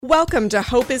Welcome to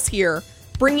Hope is Here,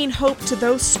 bringing hope to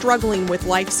those struggling with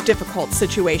life's difficult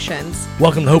situations.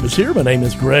 Welcome to Hope is Here. My name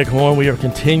is Greg Horn. We are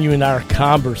continuing our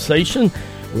conversation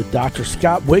with Dr.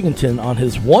 Scott Wigginton on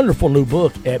his wonderful new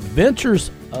book, Adventures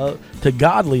to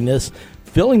Godliness,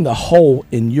 Filling the Hole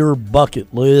in Your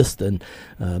Bucket List. And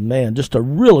man, just a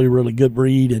really, really good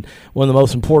read. And one of the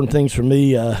most important things for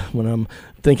me when I'm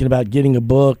thinking about getting a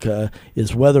book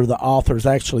is whether the author's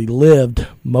actually lived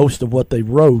most of what they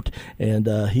wrote, and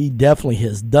he definitely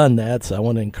has done that. So I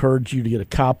want to encourage you to get a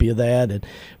copy of that, and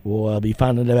we'll be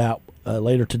finding out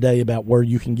later today about where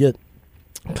you can get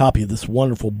a copy of this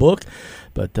wonderful book.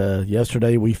 But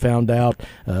yesterday we found out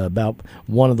about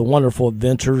one of the wonderful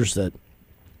adventures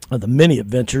the many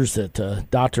adventures that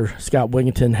Dr. Scott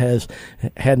Wigginton has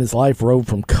had in his life. Rode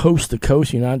from coast to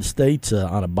coast, United States,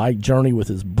 on a bike journey with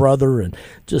his brother, and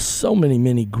just so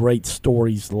many great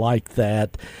stories like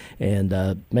that. And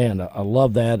man, I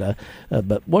love that.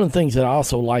 But one of the things that I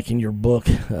also like in your book,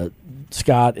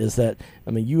 Scott, is that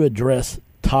you address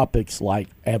topics like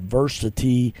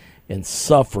adversity and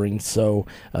suffering. So,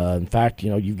 in fact,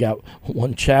 you've got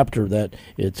one chapter that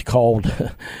it's called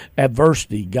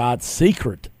Adversity, God's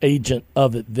Secret Agent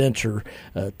of Adventure.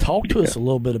 Talk to us a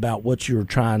little bit about what you were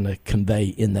trying to convey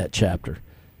in that chapter.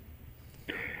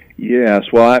 Yes,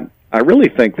 well, I really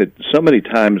think that so many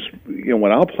times,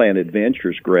 when I'll plan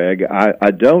adventures, Greg,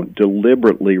 I don't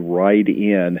deliberately write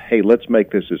in, hey, let's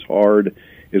make this as hard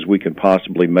as we can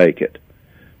possibly make it.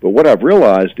 But what I've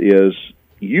realized is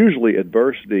usually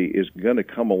adversity is going to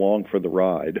come along for the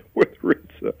ride, whether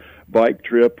it's a bike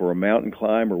trip or a mountain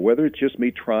climb or whether it's just me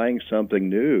trying something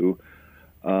new.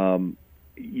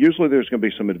 Usually there's going to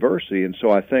be some adversity. And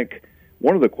so I think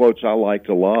one of the quotes I liked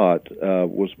a lot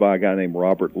was by a guy named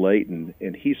Robert Layton,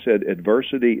 and he said,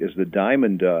 adversity is the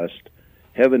diamond dust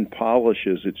heaven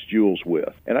polishes its jewels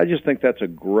with. And I just think that's a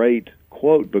great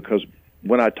quote, because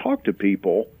when I talk to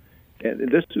people,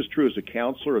 and this is true as a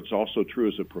counselor, it's also true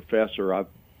as a professor. I've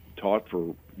taught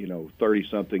for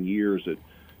 30-something years at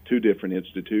two different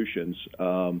institutions,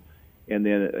 and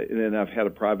then I've had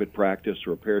a private practice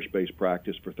or a parish-based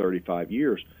practice for 35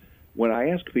 years. When I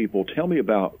ask people, tell me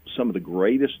about some of the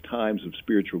greatest times of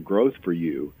spiritual growth for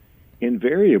you,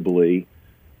 invariably,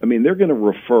 they're going to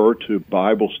refer to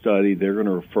Bible study, they're going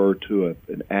to refer to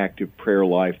an active prayer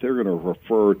life, they're going to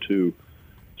refer to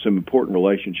some important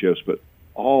relationships, but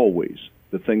always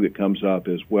the thing that comes up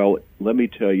is, well, let me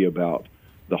tell you about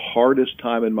the hardest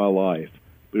time in my life,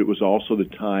 but it was also the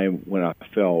time when I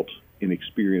felt and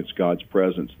experienced God's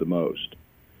presence the most.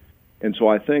 And so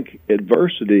I think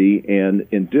adversity and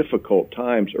in difficult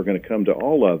times are going to come to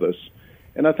all of us.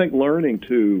 And I think learning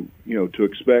to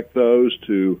expect those,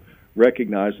 to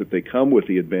recognize that they come with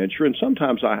the adventure. And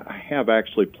sometimes I have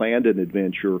actually planned an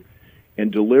adventure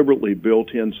and deliberately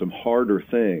built in some harder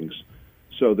things,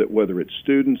 so that whether it's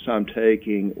students I'm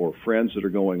taking or friends that are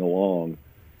going along,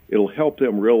 it'll help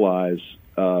them realize,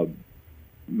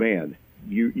 man,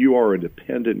 you are a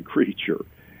dependent creature.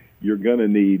 You're going to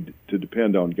need to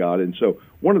depend on God. And so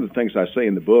one of the things I say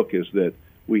in the book is that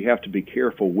we have to be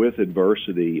careful with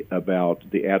adversity about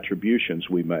the attributions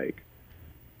we make.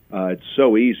 It's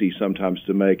so easy sometimes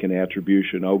to make an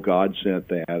attribution, oh, God sent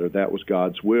that, or that was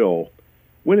God's will,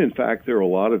 when in fact there are a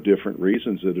lot of different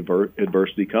reasons that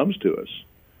adversity comes to us.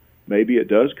 Maybe it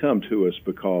does come to us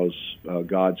because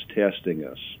God's testing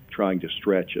us, trying to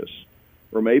stretch us.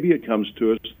 Or maybe it comes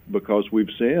to us because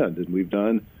we've sinned and we've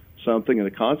done something and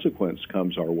a consequence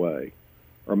comes our way.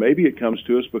 Or maybe it comes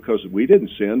to us because we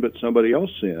didn't sin, but somebody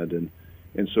else sinned,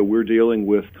 and so we're dealing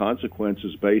with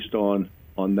consequences based on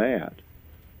that.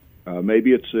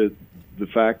 Maybe it's the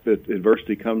fact that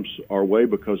adversity comes our way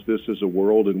because this is a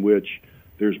world in which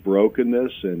there's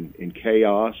brokenness and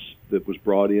chaos that was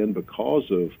brought in because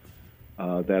of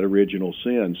that original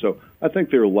sin. So I think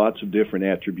there are lots of different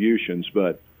attributions,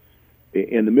 but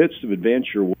in the midst of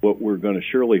adventure, what we're going to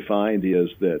surely find is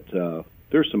that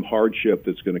there's some hardship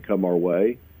that's going to come our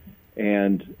way,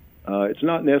 and it's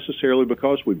not necessarily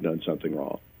because we've done something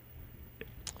wrong.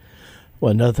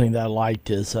 Well, another thing that I liked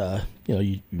is,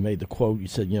 you made the quote, you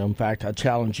said, in fact, I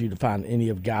challenge you to find any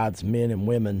of God's men and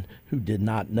women who did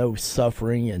not know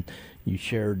suffering, and you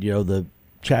shared, the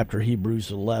chapter Hebrews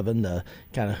 11, the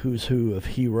kind of who's who of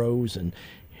heroes and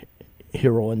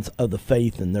heroines of the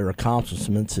faith and their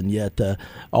accomplishments, and yet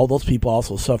all those people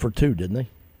also suffered too, didn't they?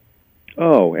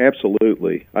 Oh,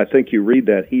 absolutely. I think you read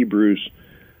that Hebrews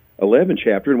 11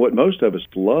 chapter, and what most of us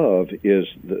love is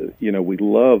we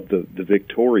love the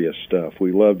victorious stuff.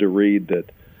 We love to read that,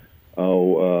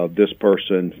 this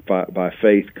person by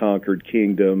faith conquered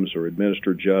kingdoms or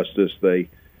administered justice. They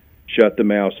shut the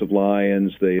mouths of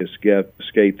lions. They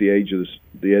escape the edge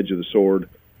of the sword.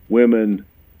 Women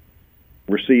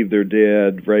receive their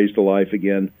dead, raised to life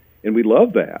again. And we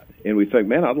love that. And we think,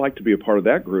 man, I'd like to be a part of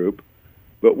that group.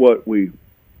 But what we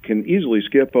can easily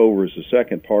skip over is the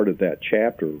second part of that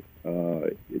chapter,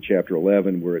 chapter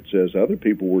 11, where it says other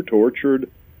people were tortured.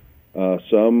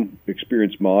 Some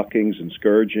experienced mockings and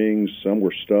scourgings. Some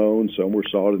were stoned. Some were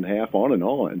sawed in half, on and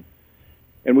on.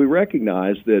 And we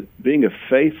recognize that being a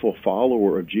faithful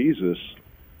follower of Jesus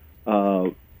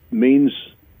means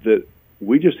that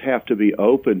we just have to be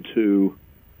open to,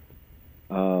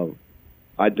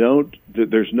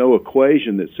 there's no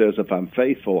equation that says if I'm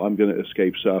faithful, I'm going to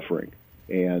escape suffering.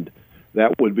 And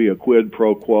that would be a quid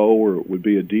pro quo, or it would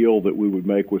be a deal that we would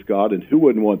make with God, and who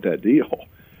wouldn't want that deal?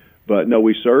 But no,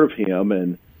 we serve Him,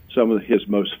 and some of His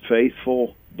most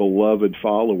faithful, beloved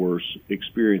followers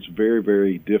experience very,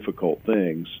 very difficult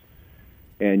things.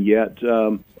 And yet,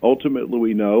 ultimately,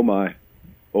 we know my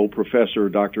old professor,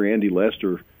 Dr. Andy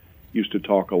Lester, used to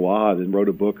talk a lot and wrote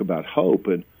a book about hope.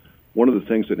 And one of the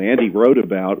things that Andy wrote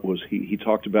about was he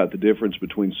talked about the difference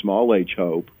between small h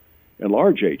hope and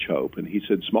large H hope. And he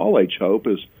said small h hope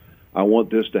is, I want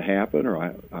this to happen,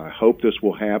 or I hope this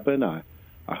will happen. I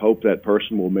hope that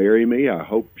person will marry me. I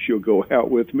hope she'll go out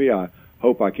with me. I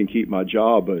hope I can keep my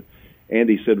job. But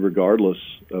Andy said regardless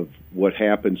of what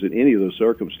happens in any of those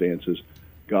circumstances,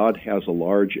 God has a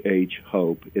large H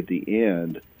hope. At the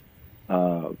end,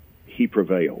 He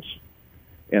prevails.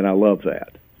 And I love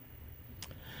that.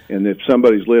 And if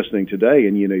somebody's listening today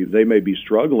and, they may be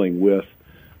struggling with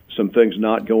some things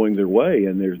not going their way,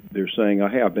 and they're saying,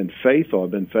 hey, I've been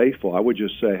faithful, I would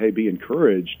just say, hey, be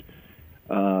encouraged.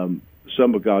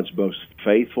 Some of God's most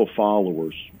faithful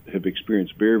followers have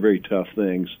experienced very, very tough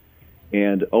things,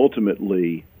 and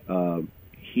ultimately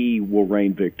He will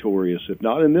reign victorious. If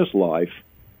not in this life,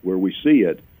 where we see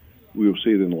it, we will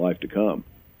see it in the life to come.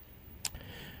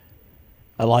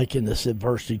 I like in this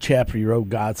adversity chapter you wrote,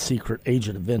 God's Secret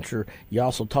Agent Adventure. You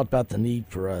also talked about the need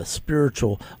for a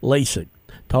spiritual LASIK.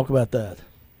 Talk about that.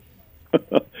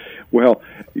 Well,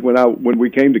 when we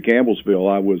came to Campbellsville,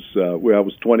 I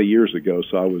was 20 years ago,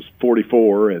 so I was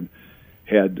 44 and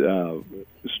had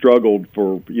struggled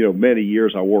for many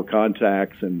years. I wore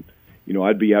contacts, and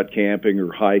I'd be out camping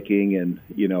or hiking, and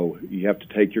you have to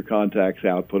take your contacts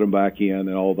out, put them back in,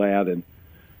 and all that. And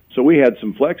so we had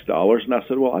some flex dollars, and I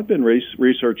said, well, I've been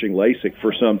researching LASIK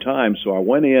for some time, so I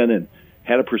went in and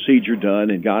had a procedure done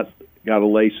and got a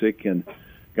LASIK, and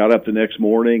got up the next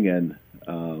morning and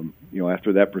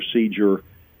after that procedure,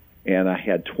 and I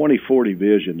had 20/40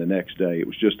 vision the next day. It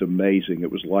was just amazing.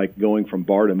 It was like going from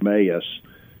Bartimaeus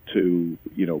to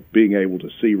being able to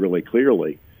see really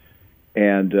clearly.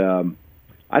 And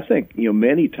I think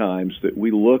many times that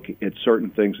we look at certain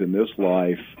things in this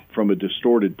life from a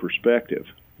distorted perspective.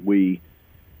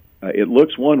 It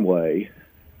looks one way,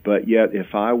 but yet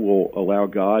if I will allow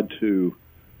God to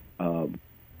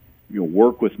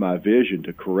work with my vision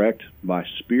to correct my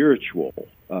spiritual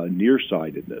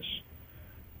nearsightedness,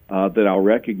 that I'll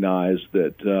recognize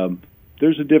that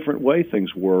there's a different way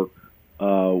things work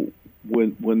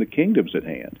when the kingdom's at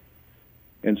hand.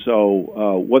 And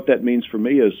so what that means for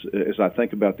me is, as I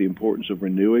think about the importance of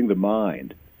renewing the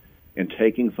mind and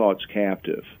taking thoughts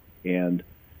captive, and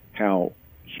how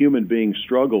human beings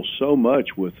struggle so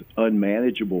much with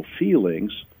unmanageable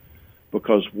feelings,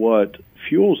 because what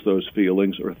fuels those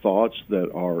feelings are thoughts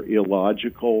that are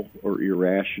illogical or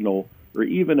irrational or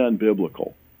even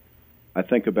unbiblical. I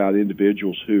think about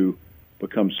individuals who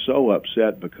become so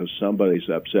upset because somebody's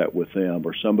upset with them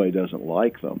or somebody doesn't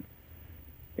like them.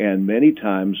 And many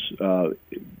times,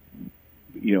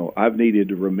 I've needed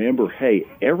to remember, hey,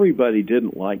 everybody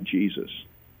didn't like Jesus.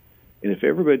 And if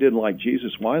everybody didn't like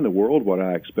Jesus, why in the world would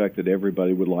I expect that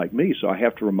everybody would like me? So I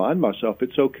have to remind myself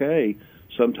it's okay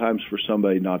sometimes for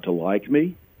somebody not to like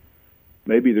me.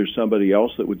 Maybe there's somebody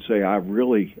else that would say,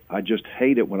 I just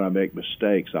hate it when I make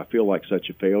mistakes. I feel like such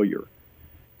a failure.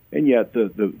 And yet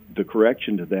the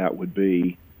correction to that would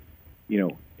be,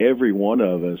 every one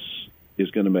of us is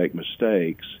going to make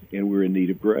mistakes, and we're in need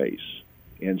of grace.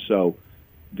 And so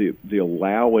the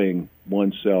allowing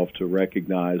oneself to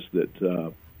recognize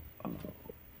that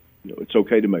it's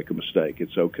okay to make a mistake.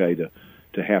 It's okay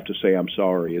to have to say I'm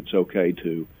sorry. It's okay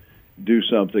to do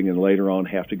something and later on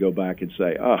have to go back and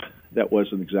say, that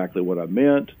wasn't exactly what I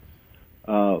meant.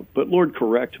 But Lord,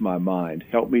 correct my mind.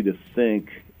 Help me to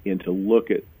think and to look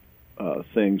at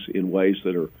things in ways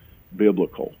that are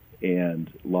biblical and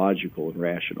logical and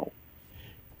rational.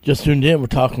 Just tuned in. We're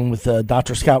talking with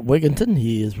Dr. Scott Wigginton.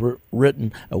 He has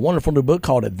written a wonderful new book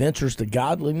called Adventures to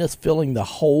Godliness, Filling the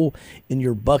Hole in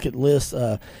Your Bucket List.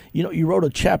 You wrote a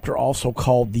chapter also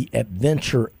called The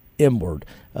Adventure Inward.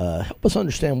 Help us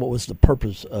understand what was the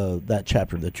purpose of that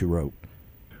chapter that you wrote.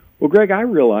 Well, Greg, I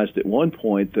realized at one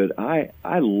point that I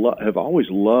have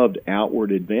always loved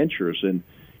outward adventures. And,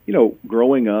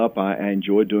 growing up, I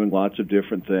enjoyed doing lots of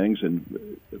different things.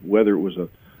 And whether it was a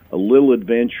little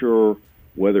adventure,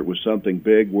 whether it was something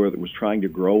big, whether it was trying to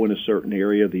grow in a certain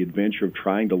area, the adventure of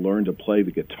trying to learn to play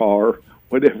the guitar,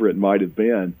 whatever it might have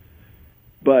been.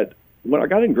 But when I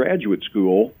got in graduate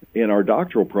school, in our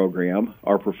doctoral program,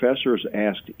 our professors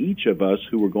asked each of us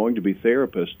who were going to be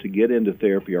therapists to get into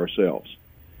therapy ourselves.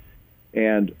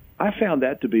 And I found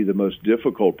that to be the most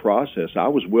difficult process. I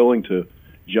was willing to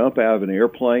jump out of an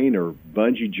airplane or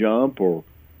bungee jump or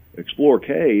explore a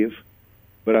cave,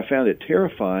 but I found it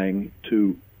terrifying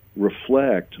to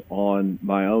reflect on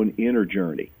my own inner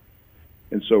journey.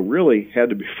 And so really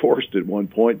had to be forced at one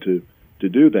point to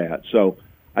do that. So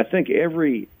I think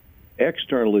every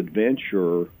external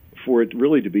adventure, for it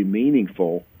really to be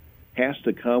meaningful, has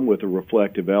to come with a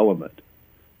reflective element.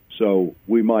 So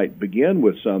we might begin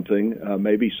with something.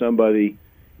 Maybe somebody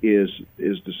is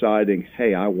deciding,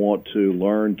 hey, I want to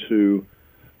learn to,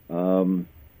 I'm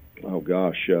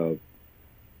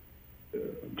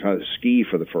trying to ski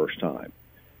for the first time.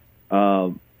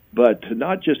 But to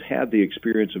not just have the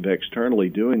experience of externally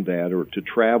doing that or to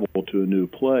travel to a new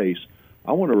place,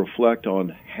 I want to reflect on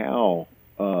how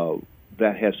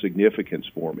that has significance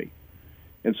for me.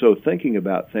 And so thinking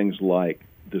about things like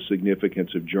the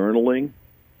significance of journaling,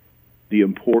 the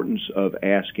importance of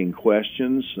asking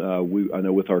questions. I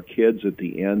know with our kids at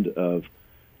the end of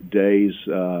days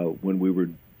when we were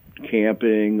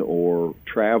camping or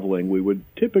traveling, we would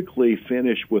typically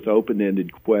finish with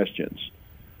open-ended questions.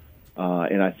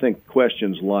 And I think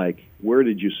questions like, where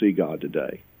did you see God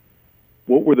today?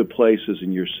 What were the places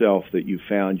in yourself that you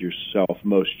found yourself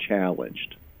most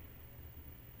challenged?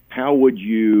 How would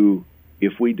you,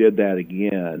 if we did that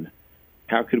again,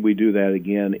 how could we do that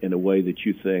again in a way that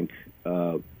you think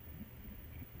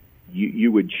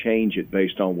you would change it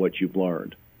based on what you've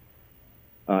learned?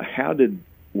 How did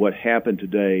what happened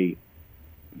today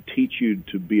teach you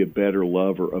to be a better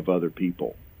lover of other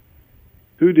people?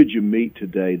 Who did you meet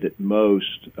today that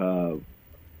most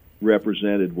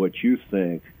represented what you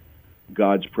think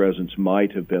God's presence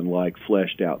might have been like,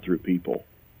 fleshed out through people?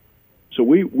 So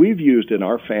we've used in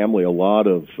our family a lot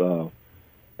of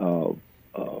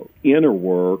inner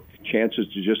work, chances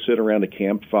to just sit around a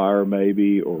campfire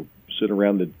maybe, or sit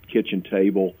around the kitchen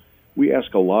table. We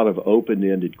ask a lot of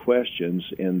open-ended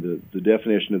questions, and the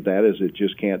definition of that is it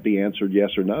just can't be answered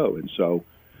yes or no. And so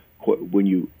when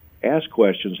you ask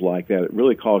questions like that, it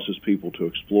really causes people to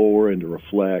explore and to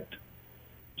reflect.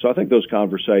 So I think those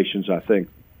conversations,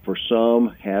 for some,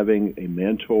 having a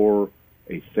mentor,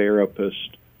 a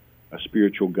therapist, a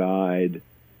spiritual guide,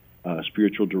 a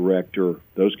spiritual director,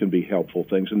 those can be helpful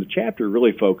things. And the chapter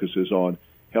really focuses on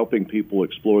helping people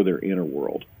explore their inner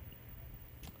world.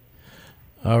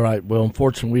 All right. Well,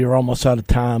 unfortunately, we are almost out of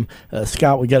time.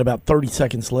 Scott, we got about 30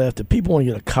 seconds left. If people want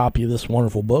to get a copy of this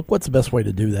wonderful book, what's the best way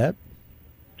to do that?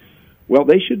 Well,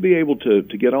 they should be able to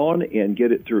get on and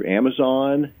get it through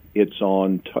Amazon. It's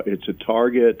at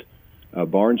Target,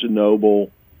 Barnes &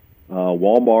 Noble,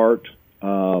 Walmart,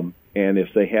 and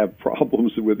if they have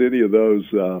problems with any of those,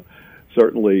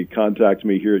 certainly contact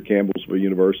me here at Campbellsville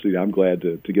University. I'm glad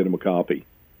to get them a copy.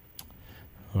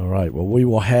 All right. Well, we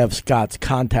will have Scott's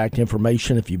contact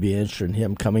information if you'd be interested in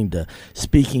him coming to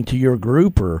speaking to your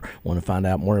group or want to find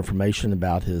out more information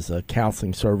about his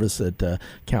counseling service at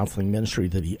counseling ministry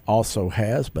that he also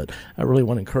has. But I really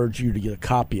want to encourage you to get a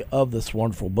copy of this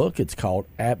wonderful book. It's called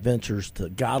Adventures to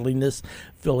Godliness,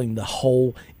 Filling the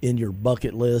Hole in Your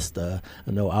Bucket List. I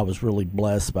know I was really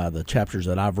blessed by the chapters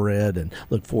that I've read and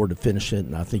look forward to finishing it,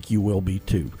 and I think you will be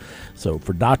too. So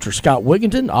for Dr. Scott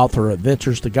Wigginton, author of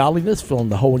Adventures to Godliness, Filling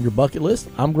the Hole in Your Bucket List,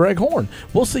 I'm Greg Horn.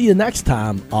 We'll see you next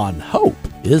time on Hope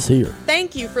is Here.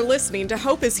 Thank you for listening to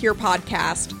Hope is Here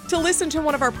podcast. To listen to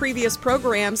one of our previous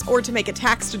programs or to make a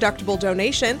tax-deductible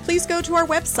donation, please go to our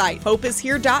website,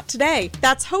 hopeishere.today.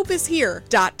 That's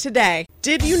hopeishere.today.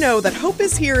 Did you know that Hope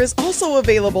is Here is also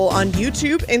available on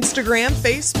YouTube, Instagram,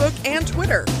 Facebook, and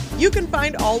Twitter? You can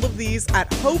find all of these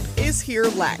at Hope is Here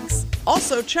Lex.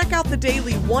 Also, check out the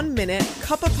daily 1-minute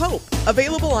Cup of Hope,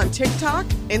 available on TikTok,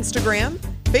 Instagram,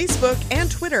 Facebook, and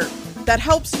Twitter. That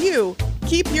helps you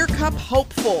keep your cup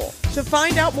hopeful. To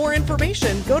find out more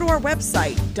information, go to our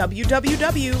website,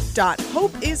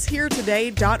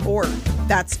 www.hopeisheretoday.org.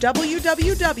 That's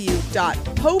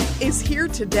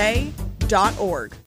www.hopeisheretoday.org. hopeisyou.org.